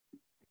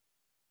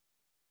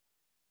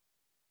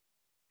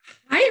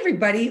Hi,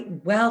 everybody.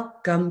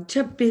 Welcome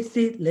to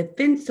Busy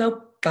Living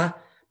Sober.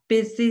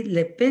 Busy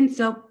Living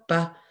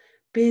Sober.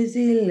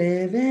 Busy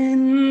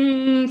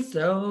Living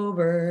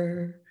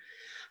Sober.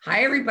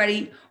 Hi,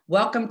 everybody.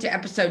 Welcome to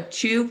episode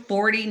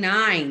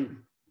 249.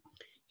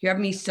 You have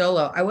me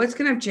solo. I was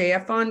going to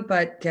have JF on,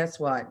 but guess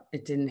what?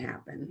 It didn't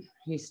happen.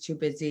 He's too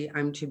busy.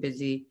 I'm too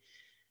busy.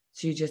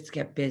 So you just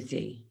get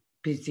busy.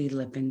 Busy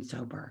living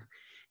sober.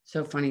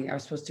 So funny. I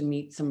was supposed to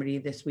meet somebody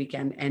this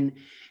weekend and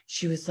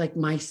she was like,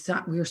 my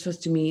son, we were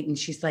supposed to meet. And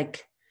she's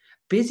like,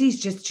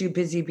 busy's just too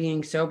busy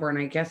being sober. And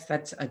I guess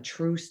that's a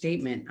true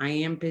statement. I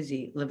am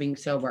busy living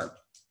sober.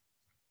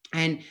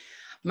 And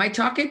my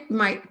topic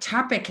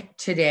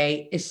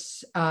today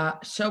is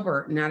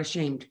sober, not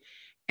ashamed,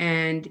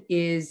 and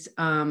is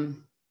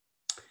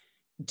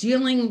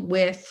dealing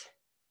with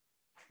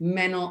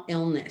mental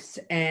illness.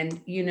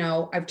 And,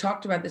 I've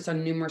talked about this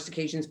on numerous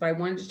occasions, but I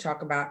wanted to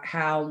talk about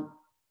how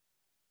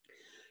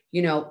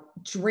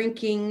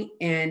drinking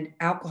and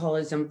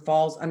alcoholism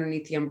falls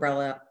underneath the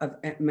umbrella of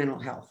mental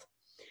health.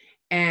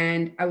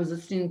 And I was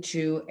listening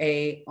to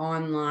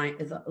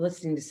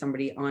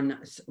somebody on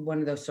one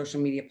of those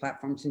social media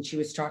platforms, and she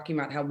was talking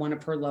about how one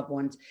of her loved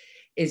ones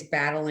is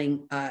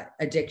battling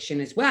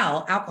addiction as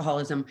well,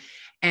 alcoholism,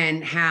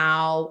 and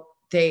how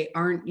they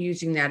aren't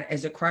using that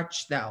as a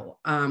crutch, though.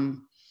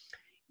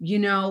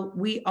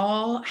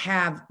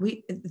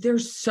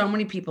 There's so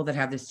many people that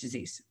have this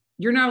disease.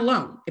 You're not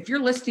alone. If you're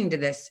listening to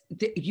this,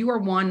 you are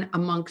one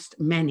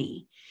amongst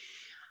many.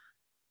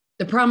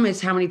 The problem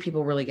is how many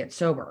people really get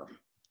sober?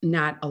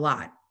 Not a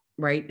lot,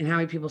 right? And how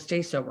many people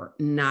stay sober?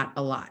 Not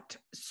a lot.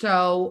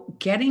 So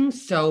getting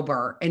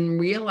sober and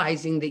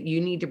realizing that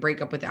you need to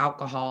break up with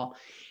alcohol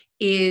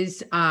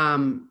is a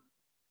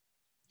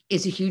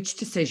huge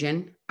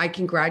decision. I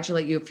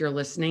congratulate you if you're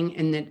listening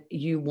and that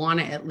you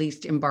want to at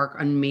least embark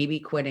on maybe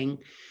quitting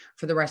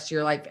for the rest of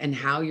your life and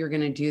how you're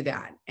going to do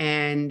that.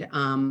 And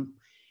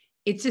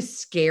it's a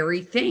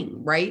scary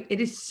thing, right?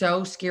 It is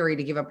so scary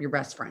to give up your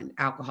best friend,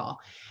 alcohol.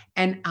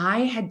 And I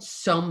had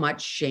so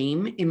much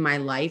shame in my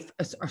life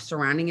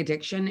surrounding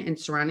addiction and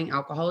surrounding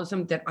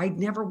alcoholism that I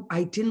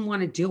didn't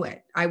want to do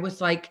it. I was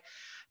like,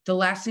 the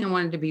last thing I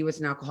wanted to be was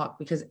an alcoholic,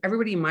 because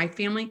everybody in my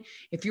family,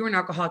 if you were an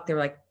alcoholic, they were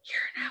like, you're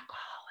an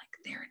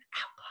alcoholic, they're an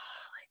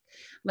alcoholic.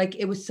 Like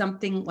it was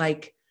something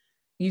like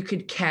you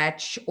could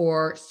catch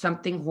or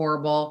something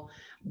horrible,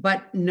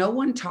 but no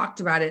one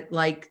talked about it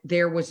like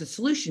there was a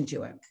solution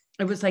to it.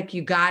 It was like,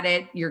 you got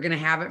it, you're going to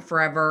have it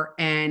forever,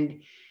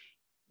 and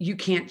you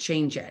can't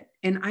change it.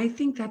 And I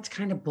think that's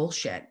kind of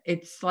bullshit.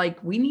 It's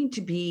like, we need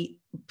to be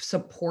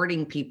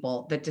supporting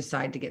people that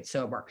decide to get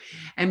sober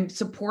and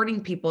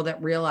supporting people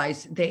that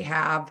realize they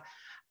have,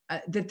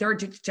 that they're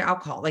addicted to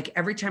alcohol. Like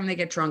every time they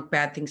get drunk,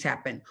 bad things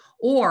happen.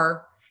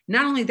 Or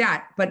not only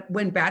that, but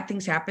when bad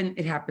things happen,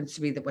 it happens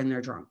to be that when they're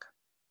drunk.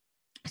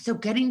 So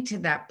getting to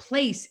that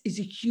place is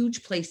a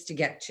huge place to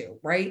get to,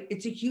 right?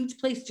 It's a huge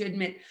place to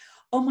admit,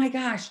 oh my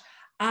gosh,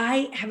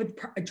 I have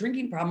a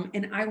drinking problem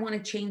and I want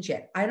to change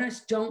it. I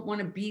just don't want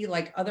to be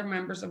like other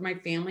members of my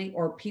family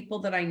or people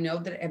that I know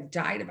that have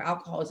died of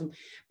alcoholism.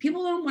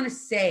 People don't want to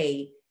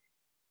say,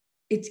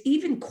 it's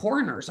even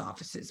coroner's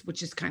offices,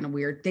 which is kind of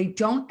weird. They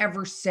don't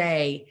ever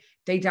say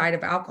they died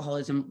of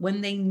alcoholism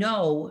when they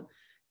know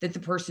that the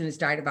person has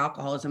died of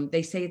alcoholism.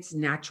 They say it's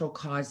natural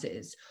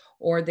causes,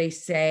 or they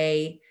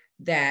say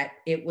that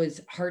it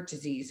was heart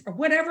disease, or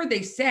whatever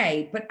they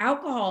say, but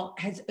alcohol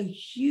has a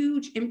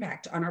huge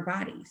impact on our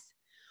bodies.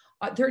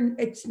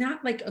 It's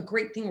not like a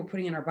great thing we're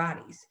putting in our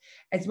bodies.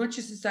 As much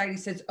as society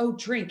says, oh,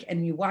 drink,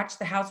 and you watch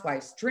the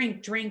housewives,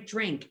 drink, drink,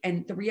 drink.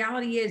 And the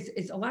reality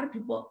is a lot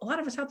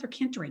of us out there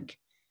can't drink.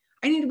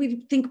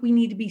 Think we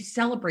need to be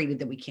celebrated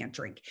that we can't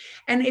drink.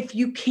 And if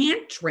you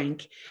can't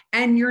drink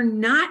and you're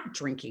not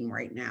drinking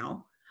right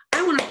now,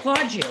 I want to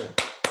applaud you,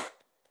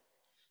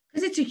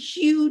 because it's a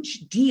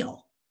huge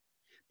deal.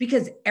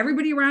 Because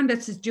everybody around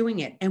us is doing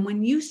it. And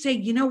when you say,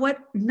 you know what,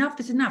 enough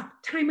is enough,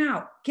 time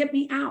out, get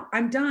me out,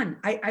 I'm done.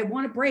 I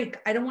want to break.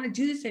 I don't want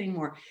to do this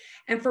anymore.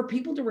 And for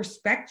people to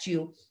respect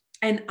you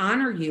and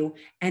honor you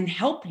and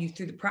help you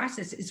through the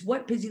process is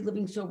what Busy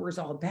Living Sober is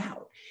all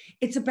about.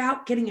 It's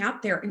about getting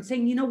out there and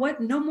saying, you know what,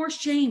 no more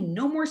shame,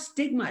 no more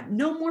stigma,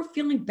 no more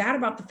feeling bad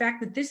about the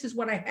fact that this is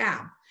what I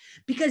have.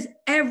 Because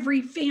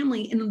every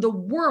family in the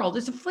world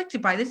is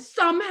afflicted by this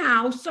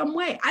somehow, some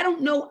way. I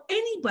don't know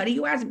anybody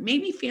who hasn't.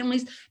 Maybe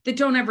families that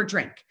don't ever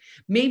drink.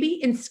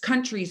 Maybe in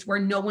countries where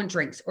no one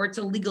drinks or it's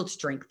illegal to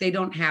drink, they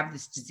don't have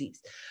this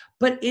disease.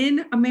 But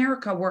in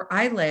America, where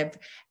I live,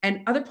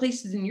 and other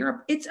places in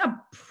Europe, it's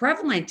a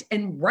prevalent.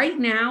 And right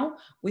now,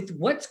 with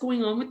what's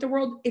going on with the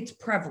world, it's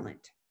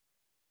prevalent.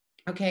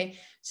 Okay.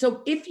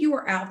 So if you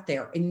are out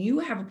there and you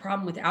have a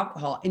problem with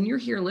alcohol and you're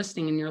here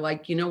listening and you're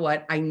like, you know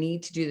what, I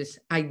need to do this.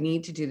 I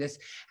need to do this.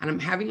 And I'm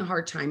having a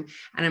hard time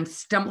and I'm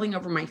stumbling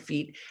over my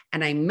feet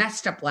and I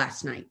messed up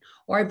last night,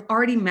 or I've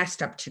already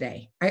messed up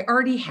today. I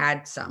already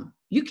had some.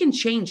 You can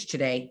change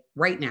today,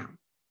 right now.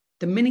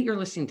 The minute you're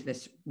listening to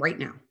this right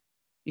now,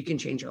 you can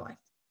change your life.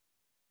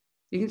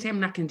 You can say, I'm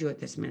not going to do it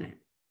this minute.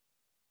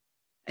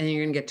 And then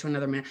you're going to get to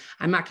another minute.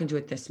 I'm not going to do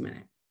it this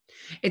minute.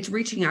 It's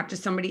reaching out to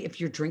somebody. If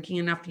you're drinking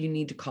enough, you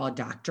need to call a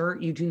doctor.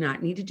 You do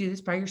not need to do this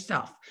by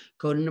yourself.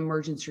 Go to an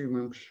emergency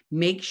room.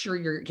 Make sure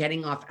you're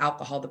getting off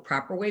alcohol the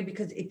proper way,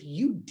 because if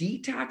you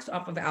detox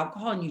off of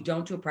alcohol and you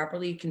don't do it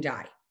properly, you can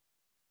die.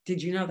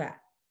 Did you know that?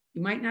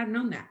 You might not have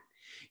known that.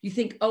 You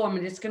think, oh, I'm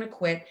just going to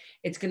quit.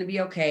 It's going to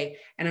be okay.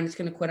 And I'm just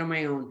going to quit on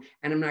my own.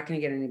 And I'm not going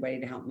to get anybody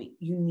to help me.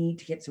 You need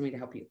to get somebody to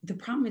help you. The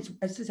problem is,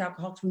 us as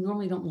alcoholics, we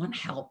normally don't want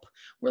help.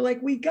 We're like,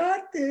 we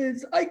got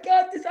this. I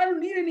got this. I don't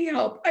need any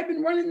help. I've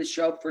been running the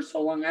show for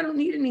so long. I don't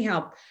need any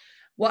help.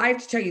 Well, I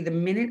have to tell you, the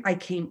minute I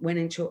went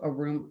into a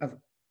room of,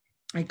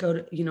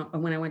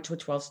 when I went to a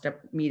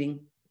 12-step meeting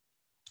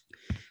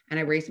and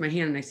I raised my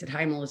hand and I said,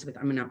 hi, I'm Elizabeth.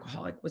 I'm an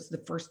alcoholic. It was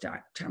the first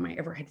time I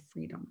ever had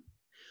freedom.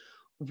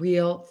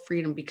 Real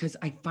freedom, because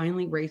I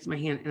finally raised my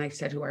hand and I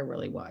said who I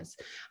really was.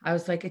 I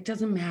was like, it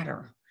doesn't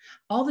matter.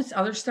 All this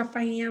other stuff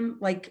I am,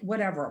 like,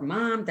 whatever,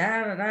 mom,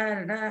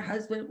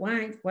 husband,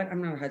 wife,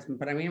 I'm not a husband,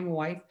 but I am a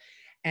wife,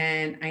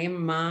 and I am a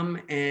mom,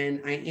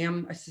 and I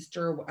am a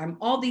sister. I'm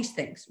all these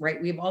things,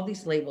 right? We have all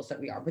these labels that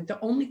we are. But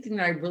the only thing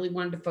that I really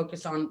wanted to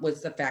focus on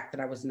was the fact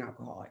that I was an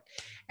alcoholic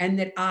and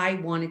that I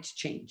wanted to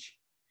change.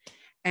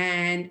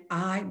 And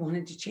I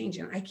wanted to change.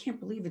 And I can't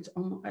believe it's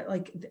almost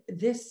like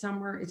this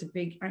summer is a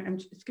big,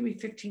 it's going to be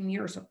 15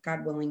 years,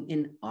 God willing,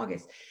 in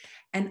August.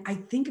 And I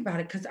think about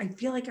it because I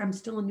feel like I'm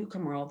still a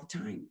newcomer all the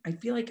time. I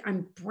feel like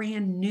I'm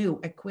brand new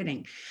at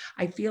quitting.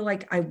 I feel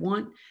like I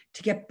want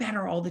to get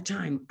better all the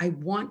time. I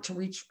want to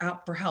reach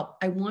out for help.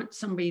 I want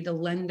somebody to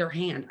lend their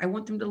hand. I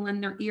want them to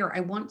lend their ear.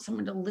 I want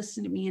someone to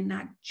listen to me and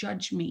not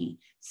judge me.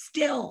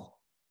 Still,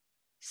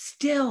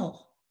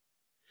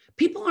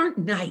 people aren't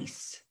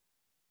nice.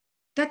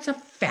 That's a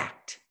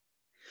fact.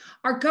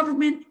 Our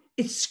government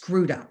is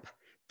screwed up.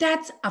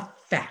 That's a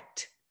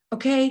fact.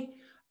 Okay?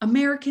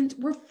 Americans,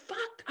 we're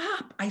fucked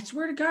up. I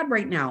swear to God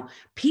right now.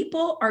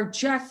 People are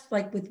just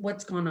like, with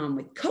what's going on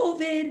with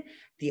COVID,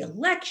 the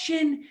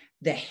election,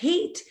 the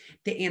hate,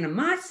 the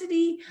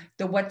animosity,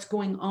 what's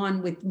going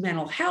on with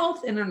mental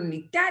health, and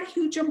underneath that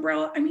huge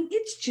umbrella. I mean,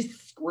 it's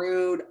just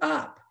screwed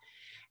up.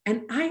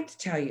 And I have to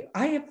tell you,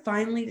 I have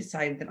finally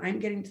decided that I'm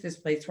getting to this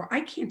place where I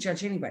can't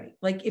judge anybody.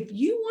 Like, if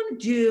you want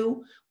to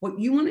do what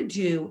you want to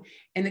do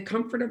in the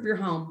comfort of your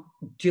home,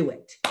 do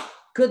it.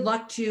 Good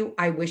luck to you.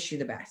 I wish you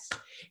the best.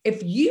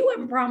 If you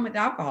have a problem with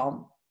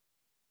alcohol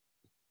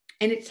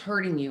and it's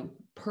hurting you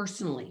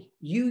personally,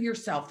 you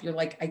yourself, you're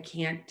like, I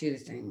can't do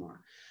this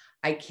anymore.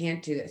 I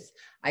can't do this.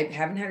 I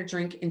haven't had a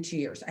drink in 2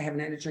 years. I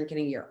haven't had a drink in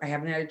a year. I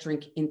haven't had a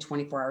drink in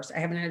 24 hours. I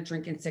haven't had a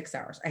drink in 6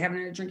 hours. I haven't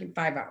had a drink in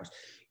 5 hours.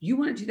 You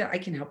want to do that? I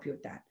can help you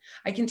with that.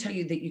 I can tell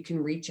you that you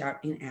can reach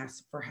out and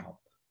ask for help.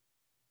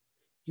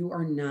 You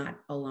are not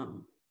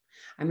alone.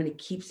 I'm going to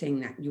keep saying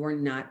that. You are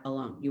not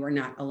alone. You are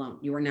not alone.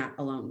 You are not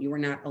alone. You are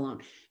not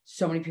alone.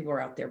 So many people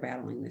are out there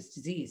battling this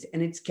disease.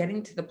 And it's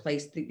getting to the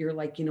place that you're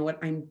like, you know what?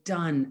 I'm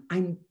done.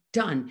 I'm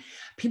done.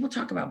 People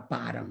talk about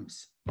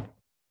bottoms.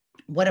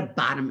 What a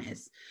bottom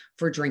is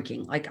for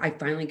drinking. Like, I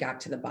finally got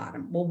to the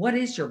bottom. Well, what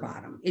is your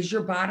bottom? Is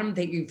your bottom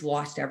that you've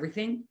lost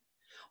everything?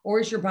 Or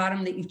is your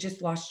bottom that you've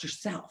just lost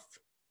yourself?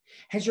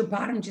 Has your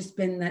bottom just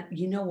been that,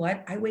 you know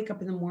what? I wake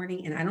up in the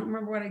morning and I don't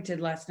remember what I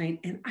did last night.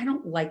 And I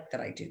don't like that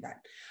I do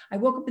that. I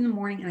woke up in the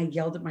morning and I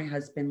yelled at my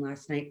husband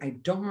last night. I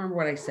don't remember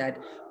what I said,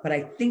 but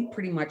I think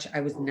pretty much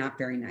I was not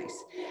very nice.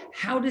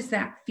 How does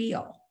that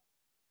feel?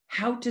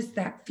 How does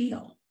that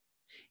feel?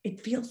 It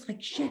feels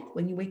like shit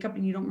when you wake up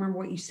and you don't remember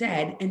what you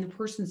said and the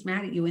person's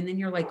mad at you. And then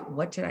you're like,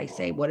 what did I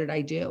say? What did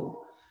I do?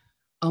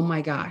 Oh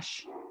my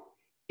gosh.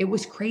 It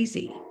was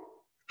crazy.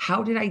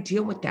 How did I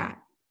deal with that?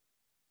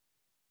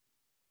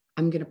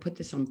 I'm going to put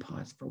this on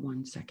pause for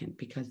 1 second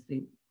because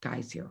the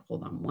guy's here.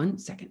 Hold on 1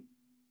 second.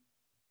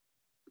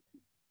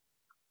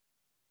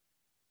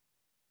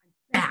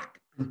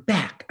 I'm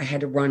back. I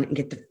had to run and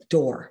get the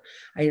door.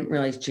 I didn't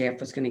realize JF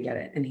was going to get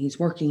it. And he's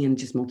working and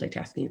just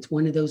multitasking. It's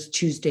one of those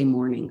Tuesday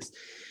mornings.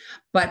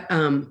 But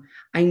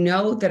I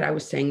know that I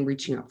was saying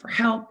reaching out for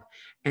help.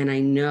 And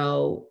I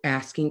know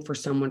asking for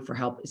someone for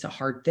help is a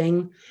hard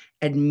thing.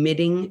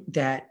 Admitting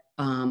that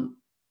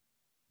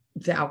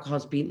the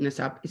alcohol's beating us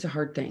up is a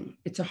hard thing.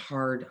 It's a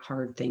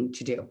hard thing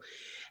to do.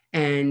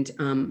 And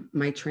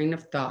my train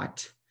of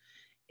thought,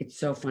 it's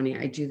so funny.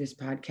 I do this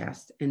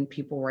podcast and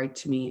people write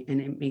to me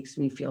and it makes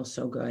me feel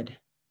so good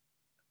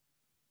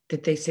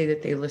that they say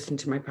that they listen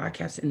to my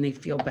podcast and they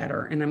feel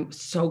better. And I'm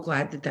so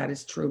glad that that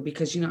is true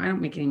because, you know, I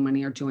don't make any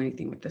money or do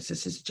anything with this.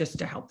 This is just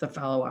to help the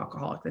fellow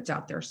alcoholic that's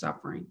out there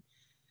suffering.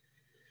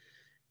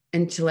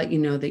 And to let you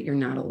know that you're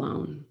not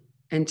alone.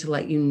 And to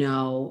let you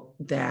know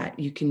that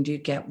you can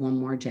get one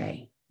more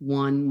day,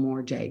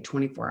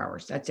 24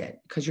 hours. That's it.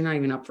 Because you're not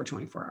even up for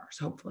 24 hours,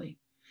 hopefully.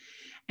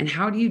 And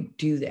how do you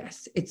do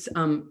this? It's,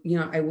 you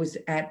know, I was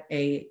at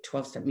a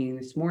 12-step meeting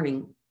this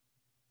morning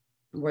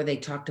where they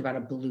talked about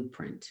a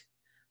blueprint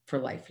for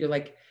life. You're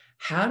like,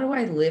 how do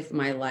I live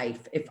my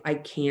life if I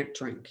can't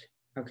drink?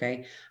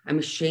 Okay. I'm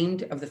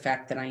ashamed of the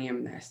fact that I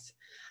am this.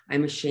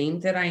 I'm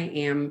ashamed that I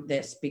am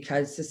this,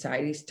 because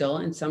society still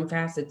in some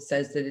facets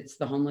says that it's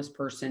the homeless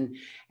person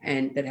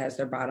and that has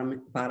their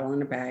bottle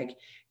in a bag.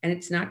 And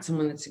it's not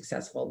someone that's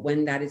successful,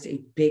 when that is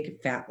a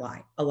big fat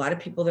lie. A lot of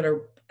people that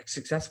are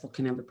successful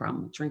can have a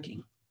problem with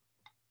drinking.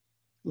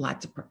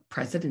 Lots of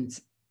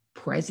presidents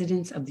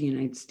of the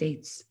United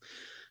States,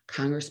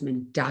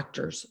 congressmen,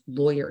 doctors,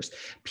 lawyers,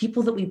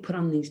 people that we put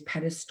on these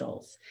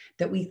pedestals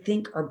that we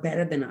think are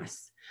better than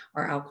us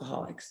are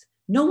alcoholics.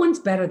 No one's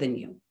better than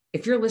you.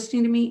 If you're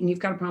listening to me and you've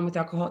got a problem with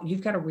alcohol,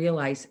 you've got to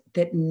realize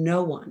that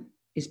no one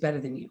is better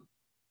than you.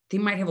 They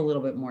might have a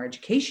little bit more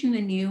education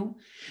than you.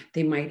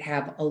 They might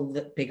have a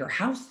bigger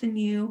house than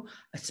you,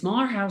 a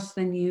smaller house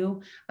than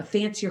you, a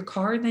fancier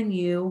car than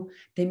you.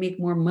 They make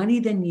more money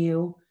than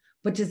you.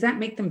 But does that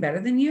make them better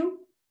than you?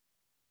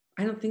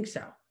 I don't think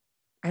so.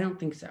 I don't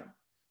think so.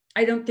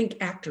 I don't think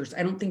actors,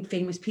 I don't think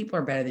famous people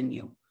are better than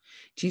you.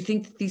 Do you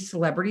think that these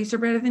celebrities are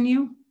better than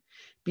you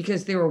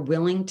because they were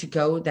willing to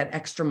go that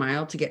extra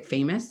mile to get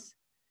famous,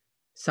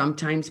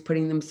 sometimes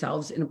putting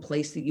themselves in a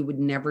place that you would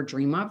never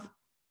dream of?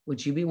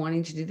 Would you be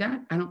wanting to do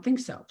that? I don't think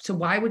so. So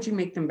why would you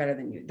make them better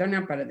than you? They're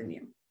not better than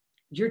you.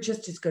 You're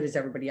just as good as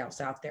everybody else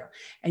out there,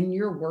 and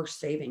you're worth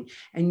saving,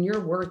 and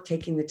you're worth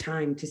taking the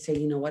time to say,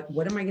 you know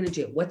what am I going to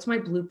do? What's my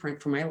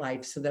blueprint for my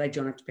life so that I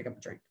don't have to pick up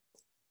a drink?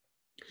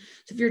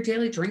 So if you're a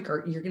daily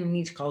drinker, you're going to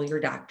need to call your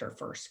doctor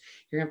first.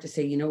 You're going to have to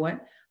say, you know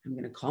what? I'm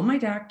going to call my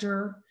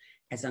doctor,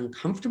 as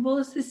uncomfortable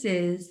as this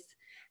is,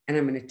 and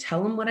I'm going to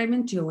tell them what I've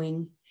been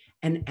doing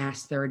and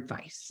ask their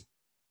advice.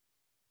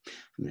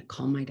 I'm going to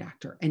call my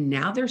doctor. And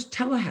now there's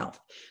telehealth.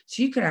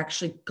 So you could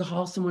actually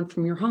call someone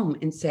from your home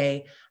and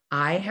say,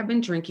 I have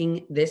been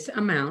drinking this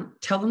amount.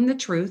 Tell them the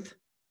truth.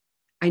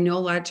 I know a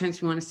lot of times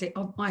we want to say,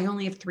 oh, I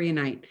only have 3 a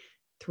night.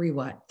 3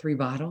 what? 3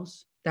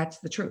 bottles? That's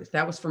the truth.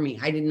 That was for me.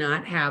 I did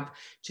not have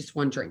just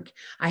one drink.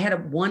 I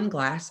had one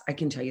glass. I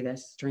can tell you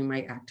this, during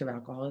my active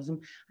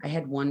alcoholism, I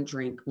had one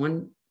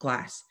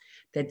glass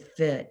that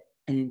fit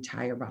an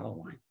entire bottle of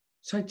wine.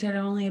 So I said I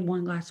only had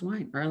 1 glass of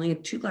wine, or I only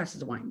had 2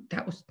 glasses of wine.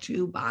 That was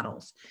 2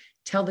 bottles.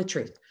 Tell the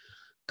truth.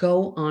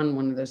 Go on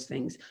one of those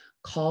things.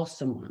 Call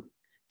someone.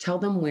 Tell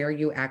them where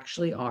you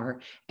actually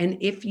are. And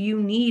if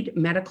you need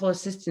medical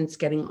assistance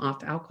getting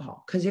off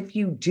alcohol, because if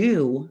you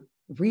do,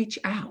 reach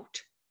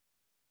out.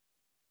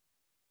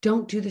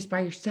 Don't do this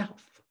by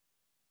yourself.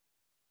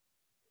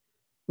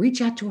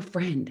 Reach out to a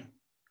friend.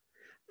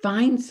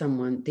 Find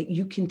someone that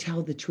you can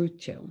tell the truth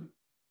to.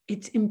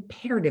 It's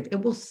imperative.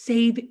 It will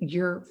save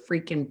your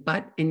freaking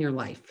butt in your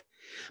life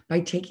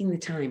by taking the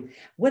time.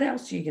 What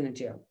else are you going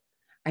to do?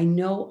 I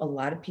know a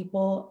lot of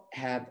people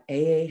have,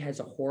 AA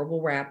has a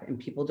horrible rap and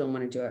people don't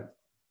want to do it.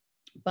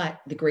 But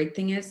the great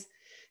thing is,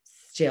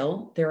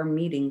 still, there are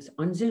meetings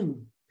on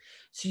Zoom.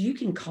 So you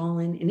can call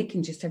in and it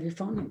can just have your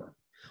phone number.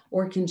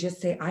 Or it can just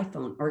say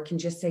iPhone, or it can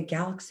just say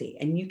Galaxy,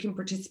 and you can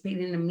participate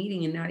in a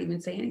meeting and not even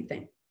say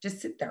anything.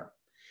 Just sit there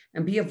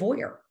and be a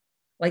voyeur,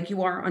 like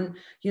you are on,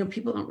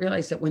 people don't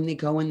realize that when they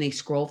go and they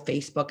scroll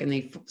Facebook and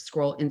they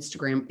scroll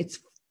Instagram, it's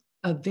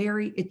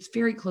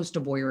very close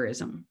to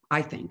voyeurism,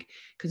 I think,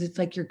 because it's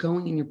like you're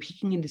going and you're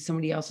peeking into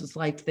somebody else's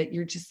life that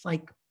you're just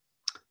like,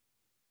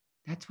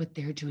 that's what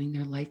they're doing.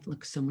 Their life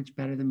looks so much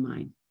better than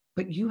mine,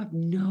 but you have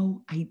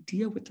no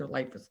idea what their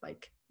life is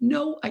like.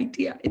 No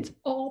idea. It's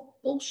all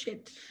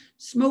bullshit.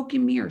 Smoke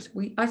and mirrors.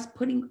 Us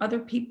putting other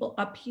people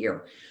up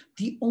here.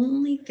 The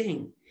only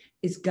thing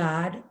is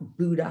God,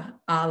 Buddha,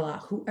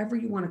 Allah, whoever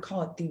you want to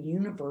call it, the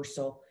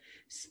universal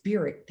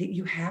spirit that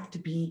you have to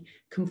be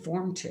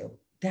conformed to.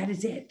 That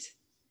is it.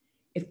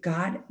 If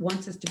God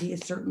wants us to be a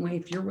certain way,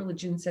 if your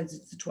religion says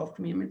it's the 12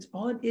 commandments,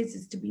 all it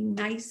is to be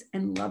nice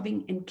and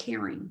loving and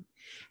caring.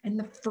 And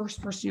the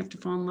first person you have to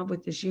fall in love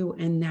with is you.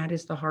 And that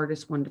is the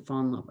hardest one to fall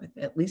in love with.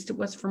 At least it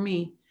was for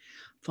me.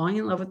 Falling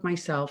in love with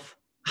myself.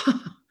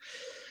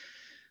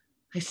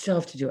 I still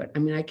have to do it. I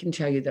mean, I can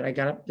tell you that I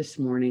got up this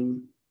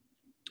morning.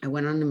 I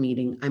went on a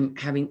meeting. I'm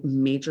having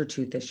major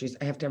tooth issues.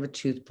 I have to have a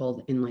tooth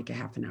pulled in like a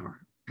half an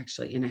hour.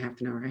 Actually, in a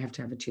half an hour, I have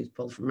to have a tooth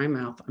pulled from my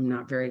mouth. I'm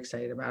not very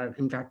excited about it.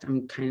 In fact,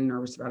 I'm kind of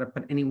nervous about it.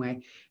 But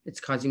anyway,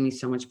 it's causing me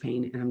so much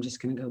pain and I'm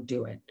just going to go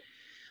do it.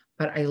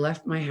 But I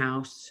left my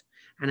house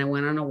and I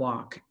went on a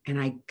walk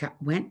and I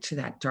went to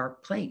that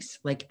dark place.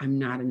 Like, I'm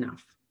not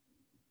enough.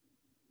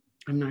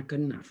 I'm not good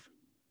enough.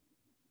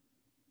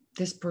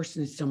 This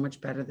person is so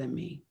much better than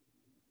me.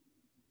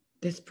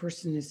 This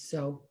person is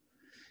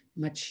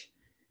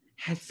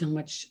has so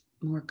much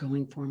more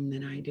going for him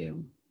than I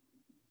do.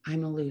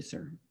 I'm a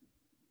loser.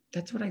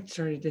 That's what I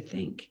started to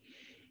think.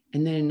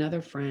 And then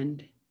another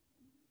friend,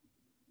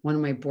 one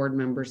of my board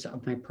members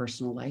of my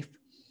personal life,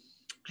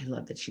 I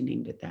love that she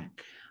named it that,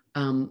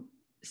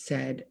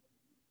 said,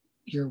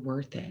 you're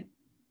worth it.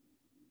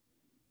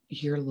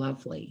 You're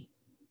lovely.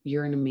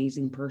 You're an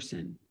amazing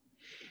person.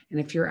 And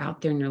if you're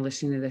out there and you're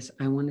listening to this,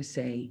 I want to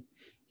say,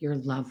 you're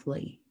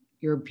lovely.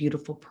 You're a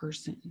beautiful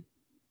person.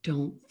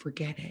 Don't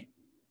forget it.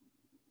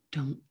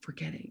 Don't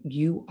forget it.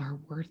 You are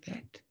worth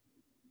it.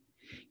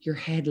 Your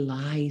head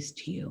lies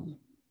to you.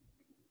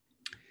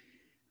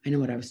 I know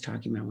what I was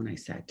talking about when I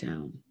sat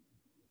down.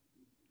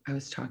 I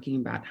was talking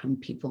about how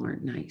people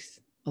aren't nice.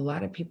 A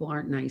lot of people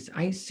aren't nice.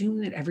 I assume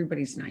that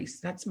everybody's nice.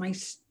 That's my,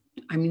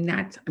 I mean,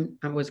 that's,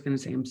 I was going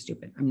to say I'm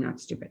stupid. I'm not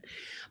stupid.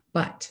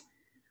 But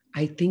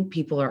I think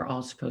people are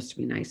all supposed to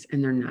be nice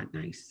and they're not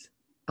nice.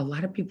 A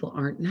lot of people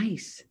aren't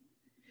nice.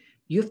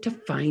 You have to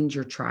find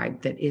your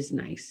tribe that is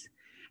nice.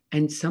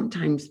 And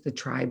sometimes the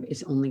tribe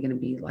is only going to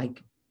be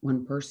like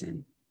one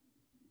person.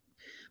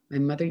 My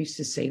mother used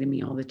to say to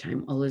me all the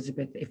time,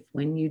 Elizabeth, if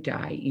when you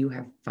die, you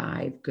have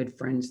 5 good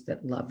friends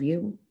that love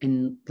you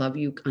and love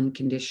you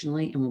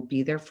unconditionally and will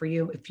be there for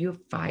you. If you have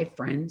 5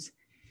 friends,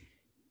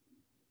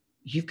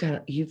 you've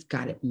got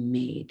it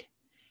made.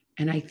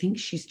 And I think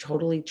she's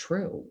totally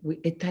true.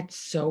 That's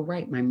so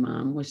right. My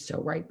mom was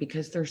so right,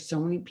 because there's so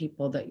many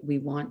people that we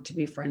want to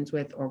be friends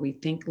with, or we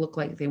think look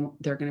like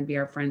they're going to be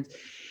our friends.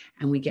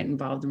 And we get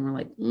involved and we're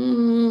like,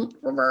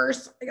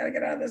 reverse. I got to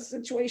get out of this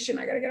situation.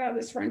 I got to get out of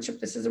this friendship.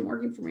 This isn't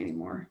working for me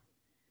anymore.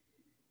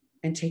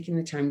 And taking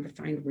the time to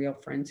find real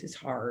friends is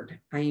hard.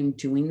 I am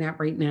doing that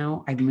right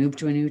now. I've moved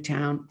to a new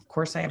town. Of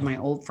course, I have my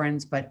old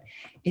friends, but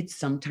it's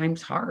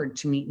sometimes hard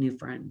to meet new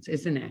friends,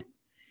 isn't it?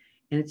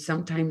 And it's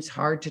sometimes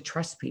hard to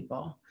trust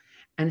people.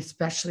 And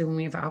especially when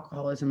we have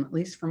alcoholism, at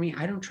least for me,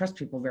 I don't trust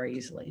people very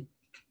easily.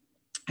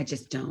 I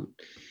just don't.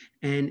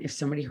 And if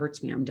somebody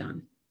hurts me, I'm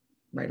done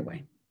right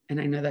away. And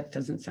I know that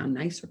doesn't sound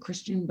nice or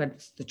Christian, but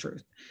it's the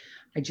truth.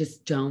 I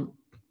just don't.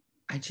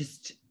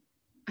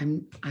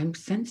 I'm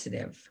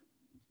sensitive.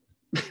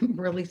 I'm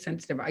really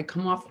sensitive. I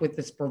come off with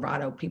this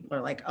bravado. People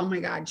are like, oh my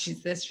God,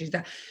 she's this, she's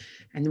that.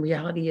 And the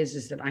reality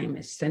is that I am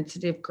a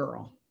sensitive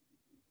girl.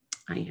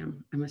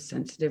 I'm a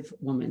sensitive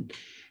woman,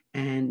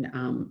 and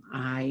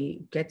I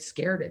get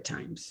scared at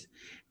times,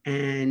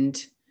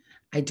 and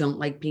I don't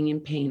like being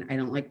in pain. I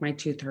don't like my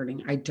tooth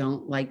hurting. I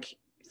don't like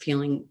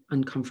feeling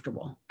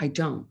uncomfortable. I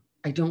don't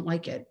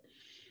like it.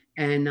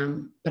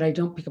 And, but I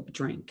don't pick up a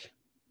drink,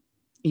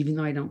 even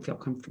though I don't feel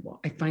comfortable.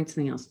 I find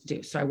something else to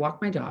do. So I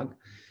walk my dog,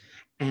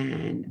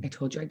 and I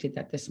told you I did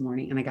that this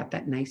morning, and I got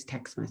that nice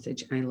text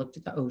message, and I looked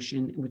at the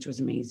ocean, which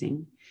was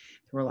amazing.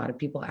 There were a lot of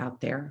people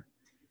out there.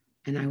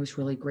 And I was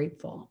really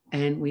grateful.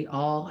 And we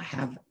all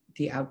have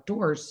the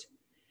outdoors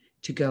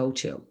to go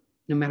to,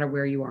 no matter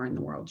where you are in the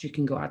world. You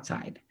can go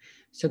outside.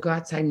 So go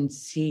outside and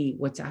see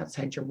what's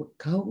outside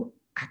go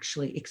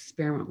actually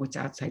experiment what's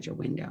outside your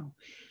window.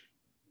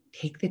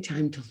 Take the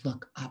time to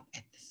look up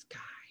at the sky.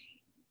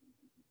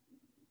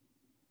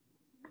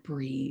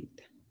 Breathe.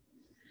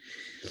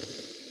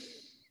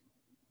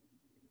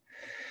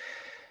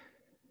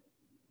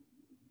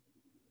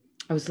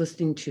 I was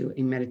listening to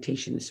a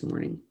meditation this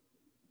morning.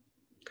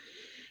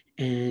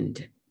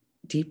 And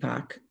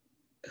Deepak,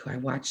 who I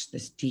watched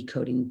this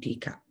Decoding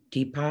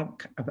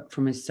Deepak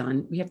from his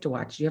son. You have to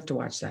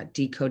watch that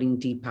Decoding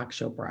Deepak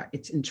Chopra.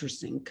 It's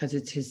interesting because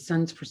it's his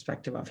son's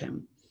perspective of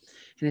him.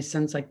 And his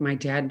son's like, my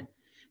dad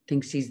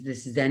thinks he's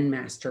this Zen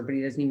master, but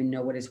he doesn't even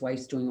know what his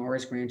wife's doing or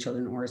his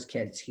grandchildren or his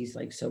kids. He's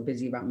like so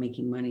busy about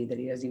making money that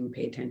he doesn't even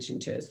pay attention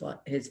to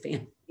his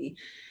family.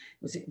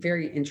 It was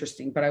very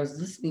interesting, but I was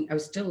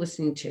still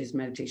listening to his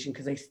meditation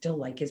because I still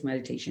like his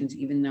meditations,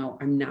 even though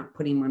I'm not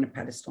putting him on a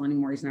pedestal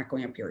anymore. He's not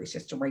going up here. He's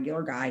just a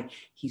regular guy.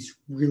 He's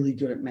really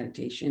good at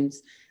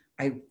meditations.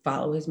 I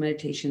follow his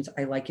meditations.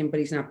 I like him,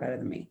 but he's not better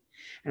than me.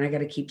 And I got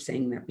to keep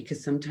saying that,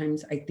 because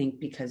sometimes I think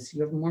because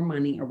you have more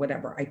money or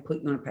whatever, I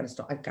put you on a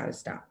pedestal. I've got to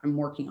stop. I'm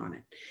working on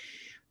it.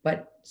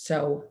 But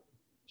so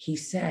he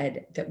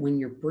said that when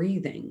you're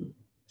breathing,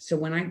 so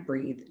when I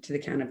breathe to the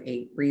count of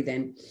 8, breathe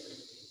in.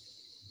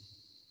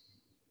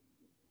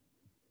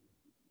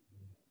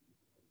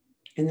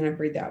 And then I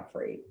breathe out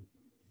for 8.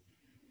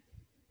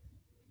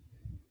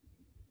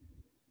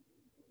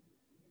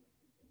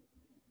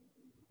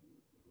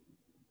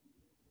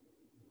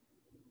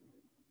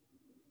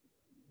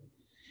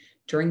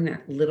 During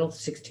that little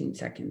 16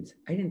 seconds,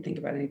 I didn't think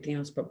about anything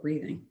else but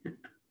breathing.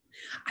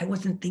 I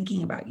wasn't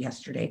thinking about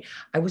yesterday.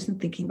 I wasn't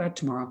thinking about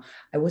tomorrow.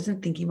 I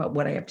wasn't thinking about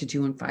what I have to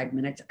do in 5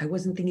 minutes. I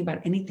wasn't thinking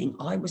about anything.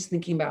 All I was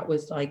thinking about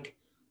was like,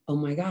 oh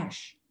my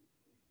gosh.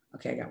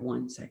 Okay, I got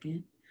 1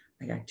 second.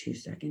 I got 2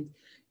 seconds.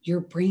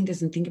 Your brain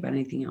doesn't think about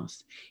anything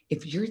else.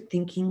 If you're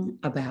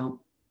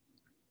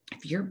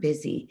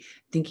busy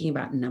thinking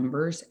about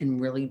numbers and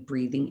really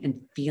breathing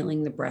and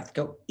feeling the breath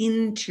go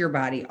into your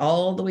body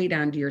all the way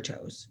down to your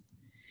toes,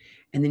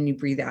 and then you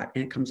breathe out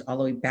and it comes all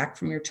the way back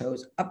from your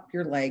toes, up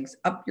your legs,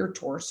 up your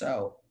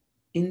torso,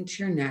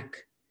 into your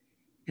neck,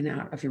 and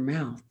out of your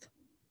mouth.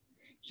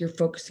 You're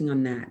focusing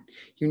on that.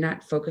 You're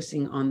not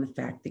focusing on the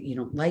fact that you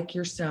don't like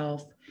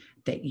yourself,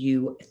 that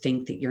you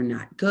think that you're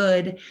not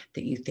good,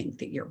 that you think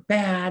that you're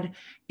bad.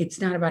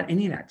 It's not about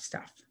any of that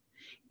stuff.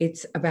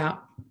 It's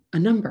about a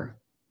number.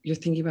 You're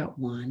thinking about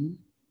 1,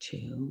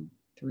 2,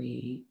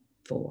 3,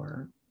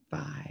 4,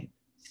 5,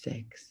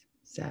 6,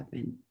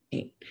 7,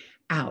 8.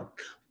 Out.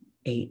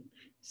 8,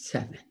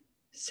 7,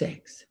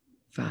 6,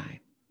 5,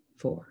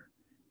 4,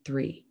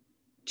 3,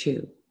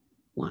 2,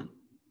 1.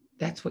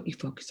 That's what you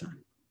focus on.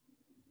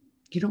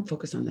 You don't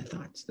focus on the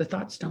thoughts. The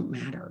thoughts don't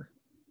matter.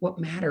 What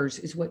matters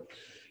is what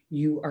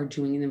you are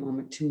doing in the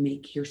moment to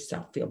make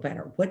yourself feel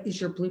better. What is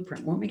your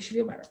blueprint? What makes you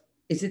feel better?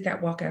 Is it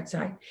that walk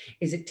outside?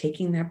 Is it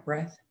taking that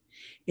breath?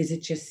 Is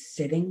it just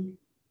sitting,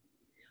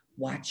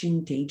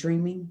 watching,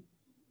 daydreaming?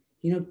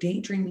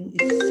 Daydreaming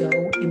is so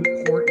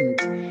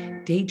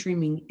important.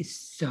 Daydreaming is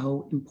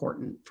so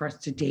important for us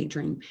to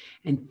daydream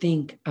and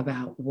think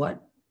about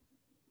what,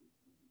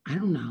 I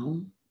don't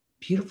know,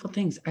 beautiful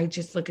things. I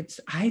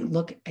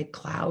look at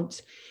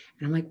clouds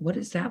and I'm like, what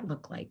does that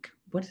look like?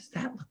 What does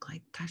that look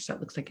like? Gosh, that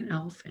looks like an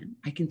elephant.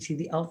 I can see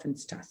the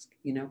elephant's tusk,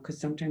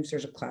 because sometimes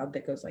there's a cloud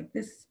that goes like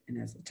this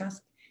and as the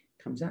tusk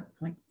comes up,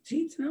 I'm like, see,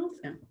 it's an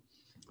elephant.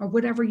 Or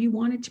whatever you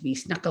want it to be,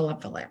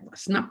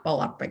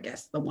 Snuffleup, I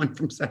guess, the one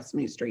from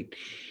Sesame Street.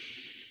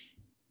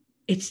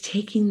 It's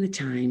taking the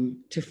time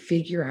to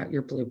figure out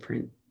your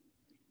blueprint,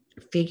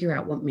 figure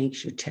out what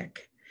makes you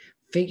tick,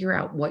 figure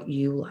out what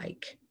you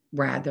like,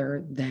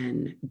 rather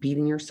than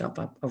beating yourself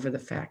up over the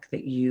fact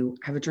that you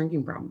have a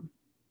drinking problem.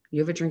 You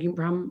have a drinking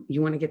problem,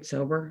 you want to get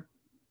sober,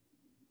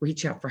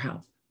 reach out for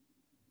help.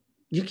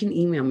 You can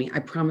email me. I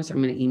promise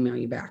I'm going to email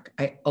you back.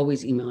 I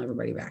always email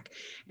everybody back.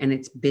 And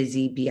it's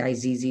busy,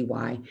 BIZZY,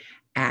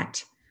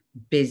 at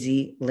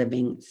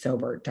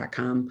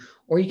busylivingsober.com.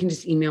 Or you can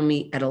just email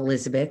me at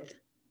Elizabeth,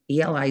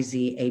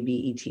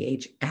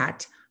 ELIZABETH,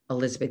 at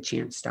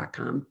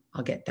elizabethchance.com.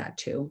 I'll get that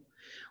too.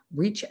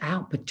 Reach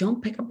out, but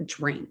don't pick up a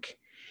drink.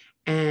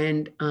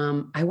 And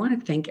I want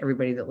to thank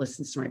everybody that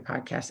listens to my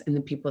podcast and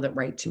the people that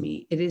write to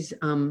me.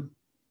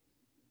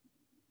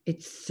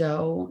 It's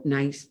so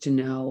nice to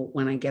know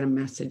when I get a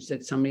message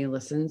that somebody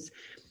listens,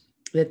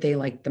 that they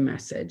like the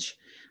message.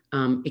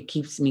 It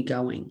keeps me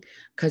going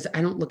because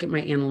I don't look at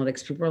my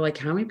analytics. People are like,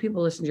 how many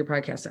people listen to your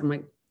podcast? I'm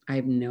like, I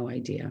have no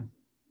idea.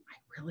 I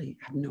really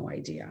have no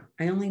idea.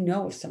 I only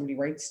know if somebody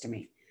writes to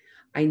me.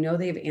 I know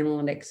they have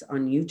analytics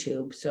on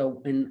YouTube. So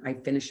when I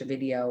finish a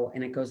video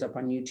and it goes up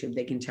on YouTube,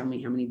 they can tell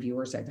me how many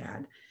viewers I've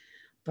had,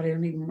 but I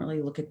don't even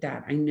really look at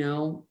that. I don't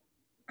know.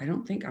 I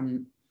don't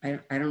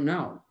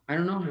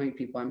know how many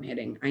people I'm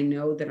hitting. I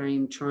know that I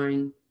am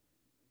trying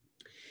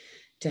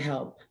to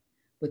help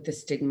with the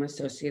stigma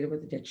associated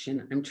with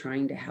addiction. I'm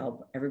trying to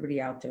help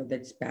everybody out there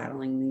that's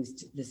battling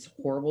this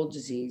horrible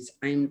disease.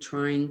 I'm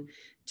trying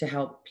to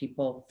help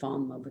people fall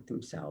in love with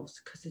themselves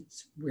because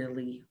it's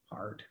really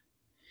hard.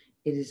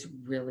 It is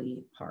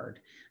really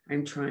hard.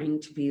 I'm trying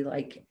to be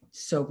like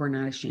sober,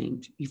 not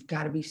ashamed. You've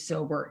got to be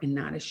sober and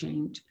not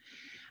ashamed.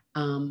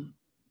 How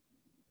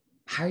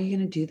are you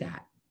going to do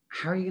that?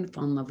 How are you going to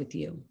fall in love with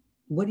you?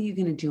 What are you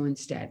going to do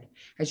instead?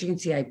 As you can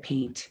see, I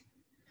paint.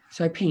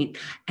 So I paint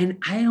and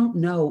I don't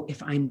know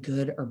if I'm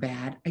good or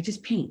bad. I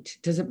just paint.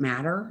 Does it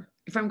matter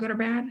if I'm good or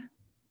bad?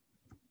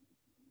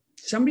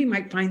 Somebody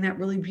might find that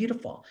really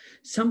beautiful.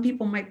 Some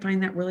people might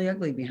find that really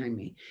ugly behind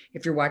me.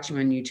 If you're watching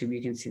on YouTube,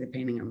 you can see the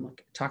painting I'm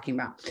talking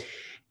about.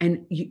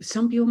 And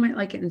some people might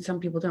like it and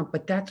some people don't,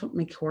 but that's what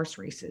makes horse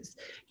races.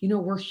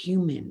 We're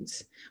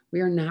humans.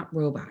 We are not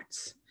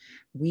robots.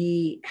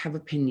 We have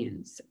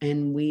opinions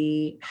and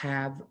we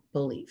have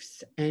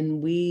beliefs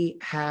and we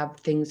have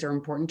things that are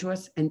important to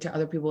us, and to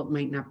other people, it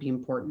might not be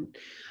important.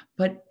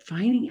 But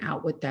finding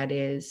out what that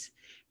is,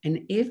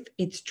 and if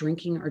it's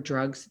drinking or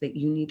drugs that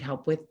you need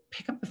help with,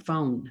 pick up the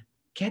phone,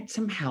 get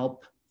some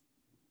help,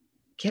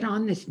 get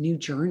on this new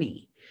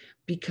journey,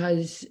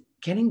 because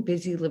getting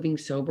busy living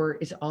sober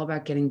is all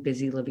about getting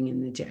busy living in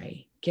the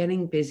day,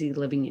 getting busy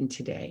living in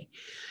today.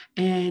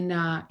 And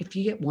if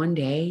you get one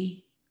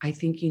day, I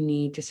think you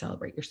need to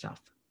celebrate yourself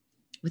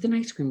with an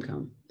ice cream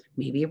cone,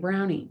 maybe a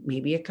brownie,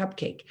 maybe a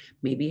cupcake,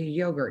 maybe a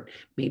yogurt,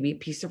 maybe a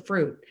piece of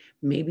fruit,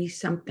 maybe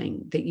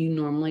something that you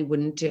normally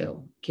wouldn't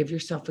do. Give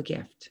yourself a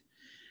gift.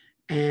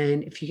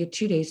 And if you get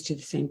 2 days, do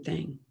the same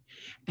thing.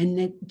 And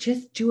then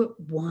just do it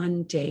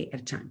one day at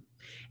a time.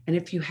 And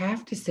if you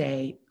have to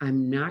say,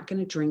 I'm not going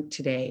to drink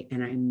today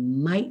and I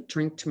might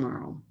drink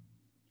tomorrow,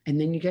 and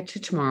then you get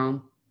to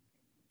tomorrow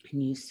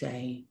and you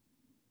say,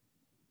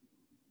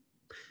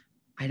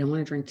 I don't want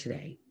to drink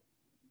today.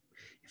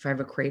 If I have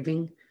a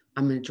craving,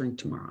 I'm going to drink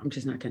tomorrow. I'm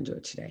just not going to do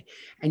it today.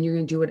 And you're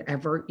going to do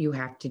whatever you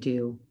have to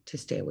do to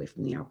stay away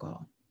from the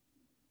alcohol.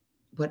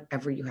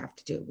 Whatever you have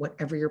to do,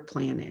 whatever your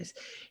plan is.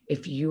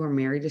 If you are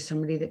married to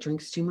somebody that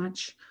drinks too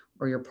much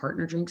or your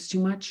partner drinks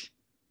too much,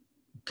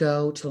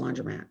 go to the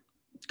laundromat.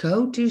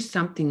 Go do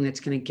something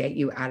that's going to get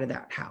you out of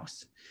that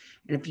house.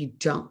 And if you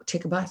don't,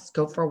 take a bus,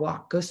 go for a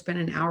walk, go spend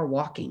an hour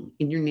walking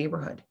in your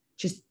neighborhood.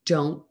 Just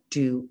don't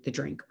do the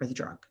drink or the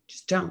drug.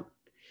 Just don't.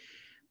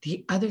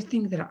 The other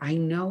thing that I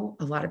know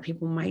a lot of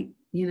people might,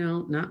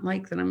 not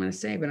like that I'm going to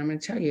say, but I'm going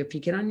to tell you, if you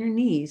get on your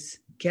knees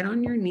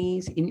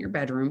in your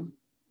bedroom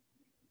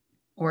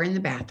or in the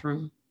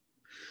bathroom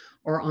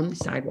or on the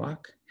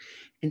sidewalk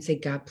and say,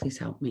 God, please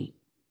help me.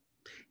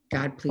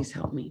 God, please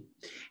help me.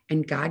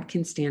 And God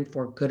can stand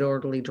for good,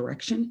 orderly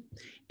direction.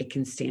 It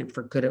can stand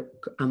for good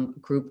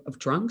group of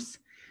drunks.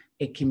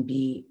 It can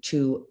be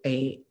to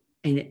a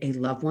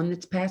loved one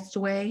that's passed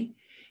away.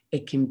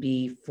 It can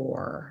be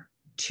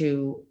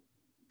to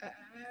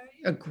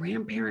a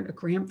grandparent, a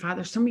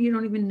grandfather, somebody you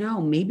don't even know.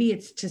 Maybe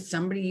it's to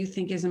somebody you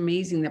think is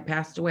amazing that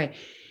passed away.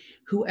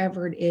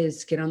 whoever it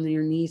is, get on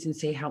your knees and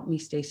say, help me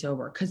stay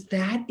sober. Because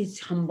that is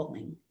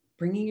humbling.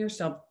 Bringing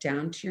yourself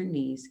down to your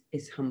knees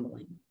is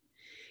humbling.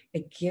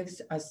 It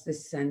gives us the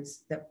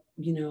sense that,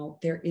 you know,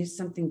 there is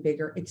something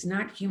bigger. It's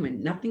not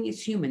human. Nothing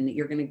is human that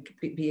you're going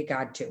to be a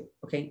God to.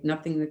 Okay.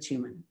 Nothing that's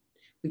human.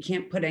 We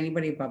can't put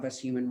anybody above us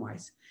human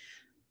wise.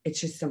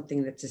 It's just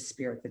something that's a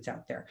spirit that's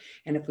out there.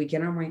 And if we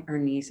get on our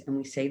knees and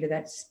we say to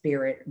that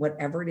spirit,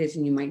 whatever it is,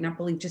 and you might not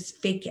believe,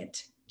 just fake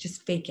it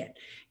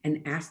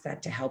and ask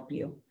that to help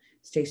you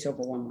stay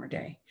sober one more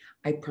day.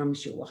 I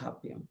promise you it will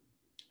help you.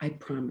 I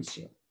promise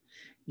you.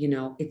 You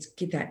know,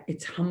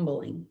 it's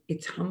humbling.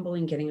 It's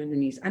humbling getting on your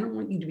knees. I don't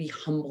want you to be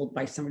humbled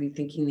by somebody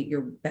thinking that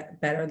you're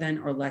better than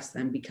or less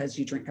than because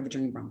you have a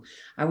drinking problem.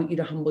 I want you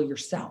to humble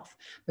yourself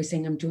by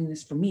saying, I'm doing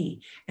this for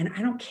me. And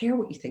I don't care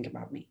what you think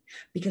about me,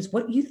 because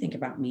what you think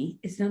about me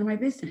is none of my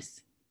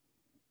business.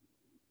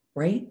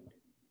 Right?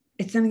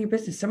 It's none of your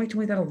business. Somebody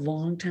told me that a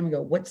long time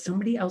ago. What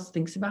somebody else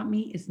thinks about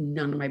me is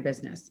none of my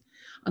business,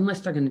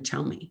 unless they're going to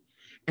tell me.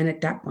 And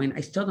at that point,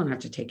 I still don't have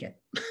to take it.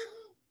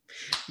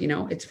 You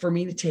know, it's for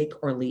me to take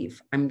or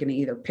leave. I'm going to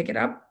either pick it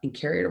up and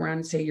carry it around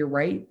and say, you're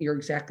right, you're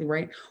exactly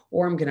right.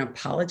 Or I'm going to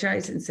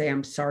apologize and say,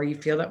 I'm sorry you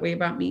feel that way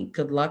about me.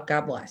 Good luck.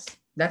 God bless.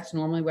 That's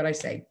normally what I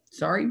say.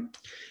 Sorry.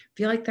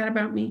 Feel like that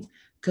about me.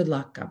 Good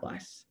luck. God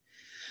bless.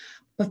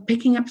 But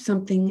picking up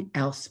something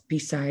else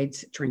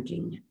besides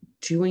drinking,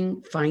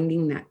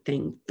 finding that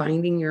thing,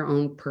 finding your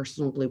own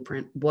personal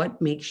blueprint.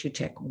 What makes you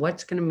tick?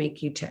 What's going to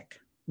make you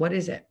tick? What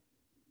is it?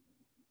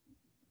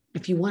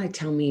 If you want to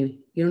tell me,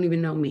 you don't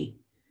even know me.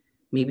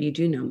 Maybe you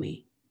do know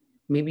me.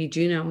 Maybe you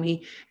do know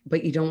me,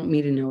 but you don't want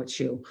me to know it's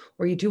you.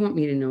 Or you do want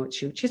me to know it's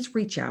you. Just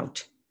reach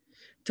out.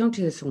 Don't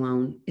do this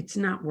alone. It's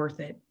not worth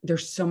it.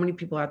 There's so many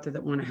people out there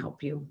that want to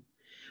help you.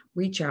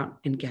 Reach out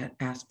and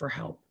ask for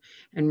help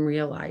and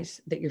realize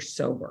that you're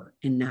sober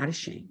and not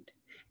ashamed,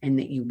 and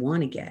that you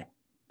want to get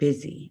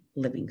busy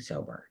living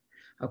sober.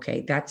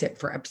 Okay, that's it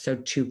for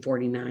episode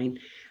 249.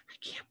 I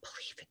can't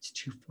believe it's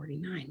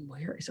 249.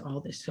 Where is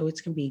all this? So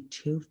it's going to be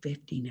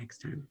 250 next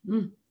time.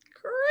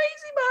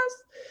 Crazy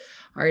boss.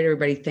 All right,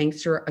 everybody.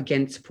 Thanks for,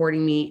 again,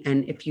 supporting me.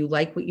 And if you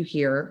like what you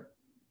hear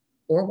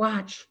or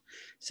watch,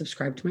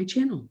 subscribe to my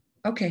channel.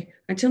 Okay.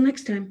 Until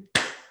next time,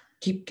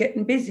 keep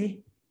getting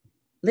busy,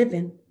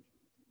 living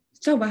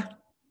sober.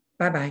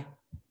 Bye-bye.